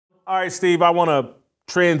All right, Steve, I want to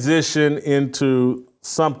transition into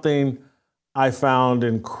something I found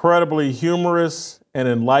incredibly humorous and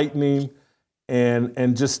enlightening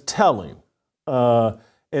and just telling. And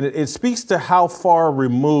it speaks to how far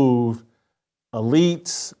removed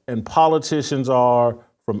elites and politicians are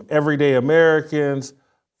from everyday Americans,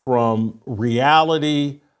 from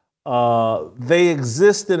reality. They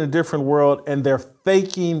exist in a different world and they're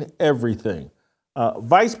faking everything.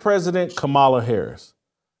 Vice President Kamala Harris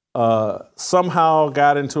somehow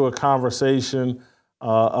got into a conversation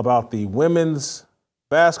about the women's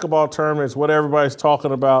basketball tournaments, what everybody's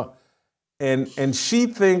talking about, and she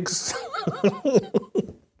thinks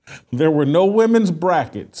there were no women's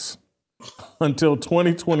brackets until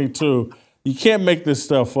 2022. You can't make this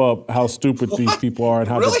stuff up, how stupid these people are and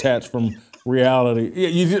how detached from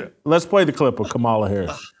reality. Let's play the clip of Kamala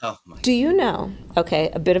Harris. Do you know, okay,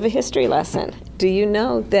 a bit of a history lesson. Do you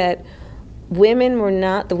know that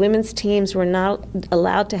the women's teams were not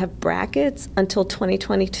allowed to have brackets until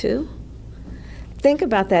 2022? Think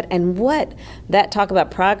about that, and talk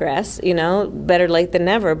about progress, better late than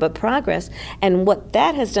never, but progress, and what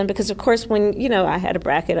that has done, because of course when, I had a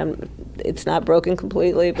bracket, it's not broken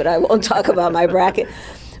completely, but I won't talk about my bracket.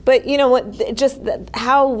 But you know what, just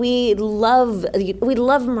how we love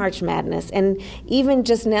March Madness, and even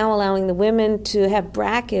just now allowing the women to have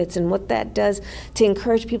brackets and what that does to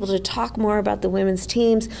encourage people to talk more about the women's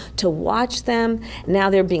teams, to watch them. Now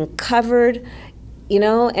they're being covered.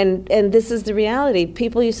 And this is the reality.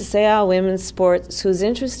 People used to say, oh, women's sports, who's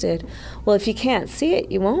interested? Well, if you can't see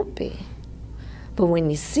it, you won't be. But when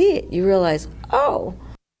you see it, you realize, oh.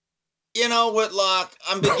 Whitlock,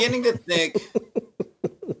 I'm beginning to think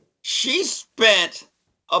she spent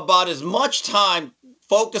about as much time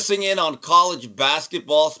focusing in on college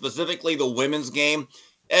basketball, specifically the women's game,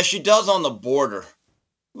 as she does on the border.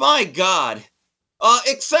 My God.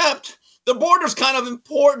 Except the border's kind of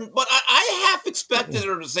important, but I half expected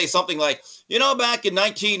her to say something like, back in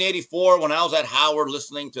 1984 when I was at Howard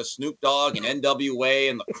listening to Snoop Dogg and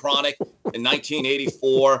NWA and The Chronic in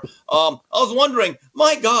 1984, I was wondering,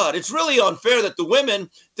 my God, it's really unfair that the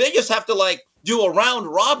women, they just have to do a round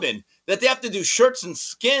robin, that they have to do shirts and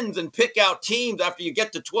skins and pick out teams after you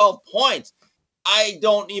get to 12 points. I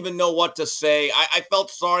don't even know what to say. I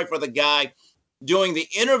felt sorry for the guy doing the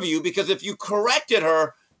interview, because if you corrected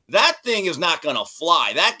her, that thing is not going to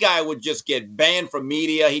fly. That guy would just get banned from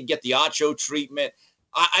media. He'd get the Acho treatment.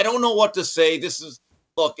 I don't know what to say.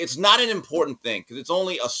 Look, it's not an important thing because it's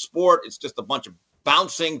only a sport. It's just a bunch of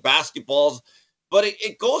bouncing basketballs. But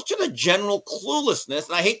it goes to the general cluelessness,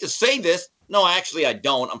 and I hate to say this. No, actually, I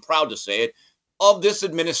don't. I'm proud to say it. Of this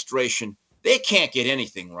administration, they can't get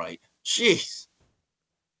anything right. Jeez.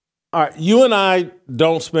 All right, you and I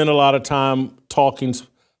don't spend a lot of time talking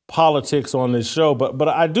politics on this show, but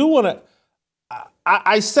I do want to.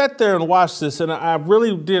 I sat there and watched this, and I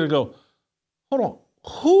really did go, hold on,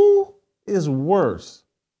 who is worse,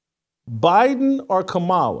 Biden or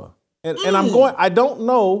Kamala? And I'm going. I don't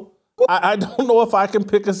know. I don't know if I can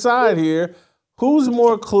pick a side here. Who's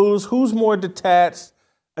more clueless? Who's more detached?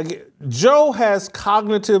 Again, Joe has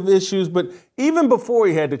cognitive issues, but even before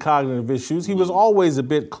he had the cognitive issues, he was always a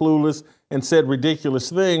bit clueless and said ridiculous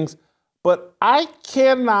things. But I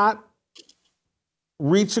cannot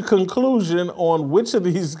reach a conclusion on which of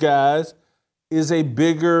these guys is a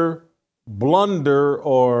bigger blunder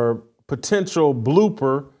or potential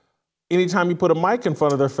blooper anytime you put a mic in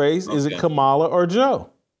front of their face. Okay. Is it Kamala or Joe?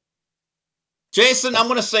 Jason, I'm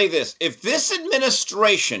going to say this. If this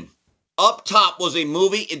administration up top was a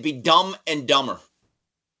movie, it'd be Dumb and Dumber.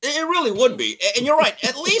 It really would be. And you're right.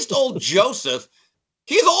 At least old Joseph,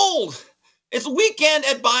 he's old. It's a weekend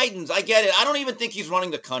at Biden's. I get it. I don't even think he's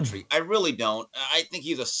running the country. I really don't. I think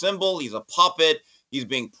he's a symbol. He's a puppet. He's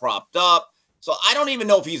being propped up. So I don't even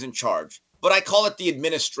know if he's in charge. But I call it the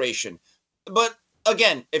administration. But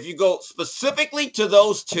again, if you go specifically to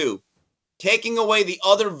those two, taking away the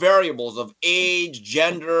other variables of age,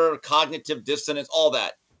 gender, cognitive dissonance, all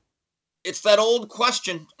that, it's that old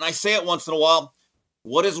question, and I say it once in a while,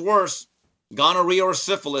 what is worse, gonorrhea or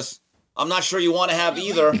syphilis? I'm not sure you want to have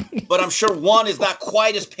either, but I'm sure one is not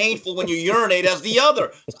quite as painful when you urinate as the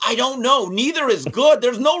other. I don't know. Neither is good.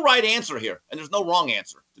 There's no right answer here, and there's no wrong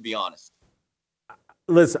answer, to be honest.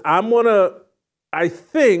 Listen, I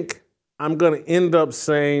think I'm going to end up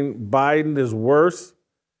saying Biden is worse,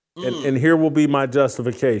 and here will be my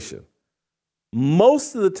justification.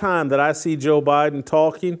 Most of the time that I see Joe Biden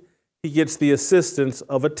talking, he gets the assistance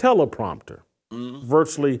of a teleprompter.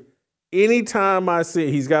 Virtually any time I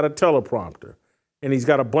see, he's got a teleprompter, and he's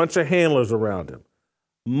got a bunch of handlers around him.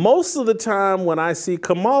 Most of the time when I see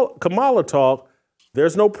Kamala talk,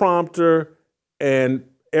 there's no prompter, and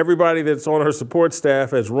everybody that's on her support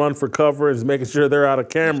staff has run for cover and is making sure they're out of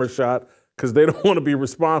camera shot because they don't want to be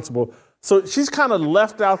responsible. So she's kind of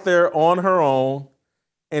left out there on her own,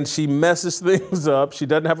 and she messes things up. She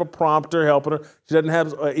doesn't have a prompter helping her. She doesn't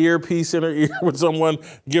have an earpiece in her ear with someone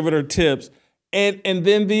giving her tips. And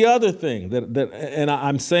then the other thing and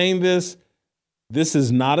I'm saying this is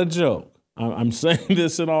not a joke. I'm saying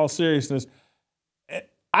this in all seriousness.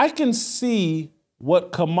 I can see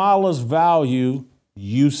what Kamala's value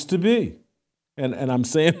used to be. And I'm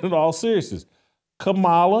saying it in all seriousness.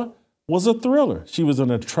 Kamala was a thriller. She was an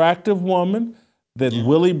attractive woman that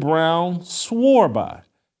Willie Brown swore by.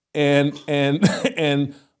 And so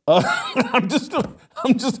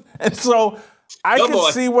I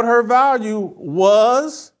can see what her value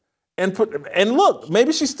was and look,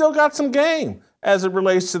 maybe she still got some game as it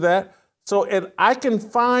relates to that. So I can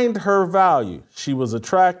find her value. She was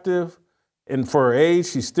attractive, and for her age,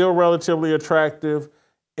 she's still relatively attractive.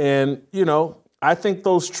 And, you know, I think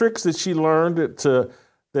those tricks that she learned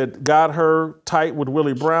that got her tight with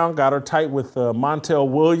Willie Brown, got her tight with Montel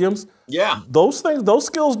Williams. Yeah. Those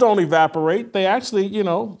skills don't evaporate. They actually, you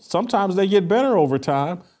know, sometimes they get better over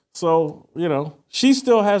time. So, you know, she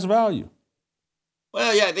still has value.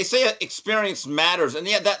 Well, yeah, they say experience matters. And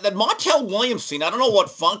yeah, that Montel Williams scene, I don't know what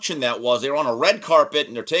function that was. They were on a red carpet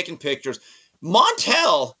and they're taking pictures.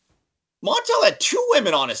 Montel had 2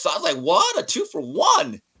 women on his side. I was like, what? A 2 for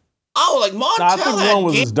 1? Oh, like Montel. No, I think one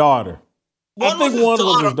was his daughter. I think one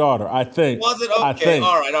was his daughter. I think. Was it? Okay.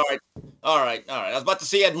 All right. I was about to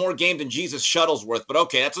say he had more game than Jesus Shuttlesworth, but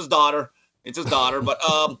okay, that's his daughter. It's his daughter. But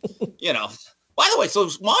you know. By the way, so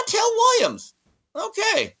Montel Williams.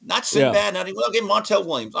 Okay, not Sinbad. Not even okay. Montel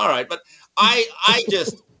Williams. All right, but I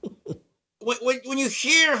just when you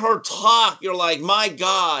hear her talk, you're like, my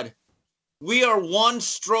God, we are one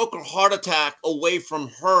stroke or heart attack away from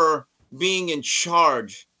her being in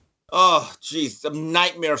charge. Oh, geez, a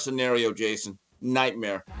nightmare scenario, Jason.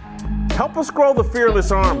 Nightmare. Help us grow the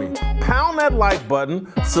Fearless Army. Pound that like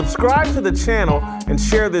button, subscribe to the channel, and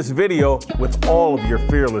share this video with all of your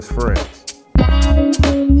fearless friends.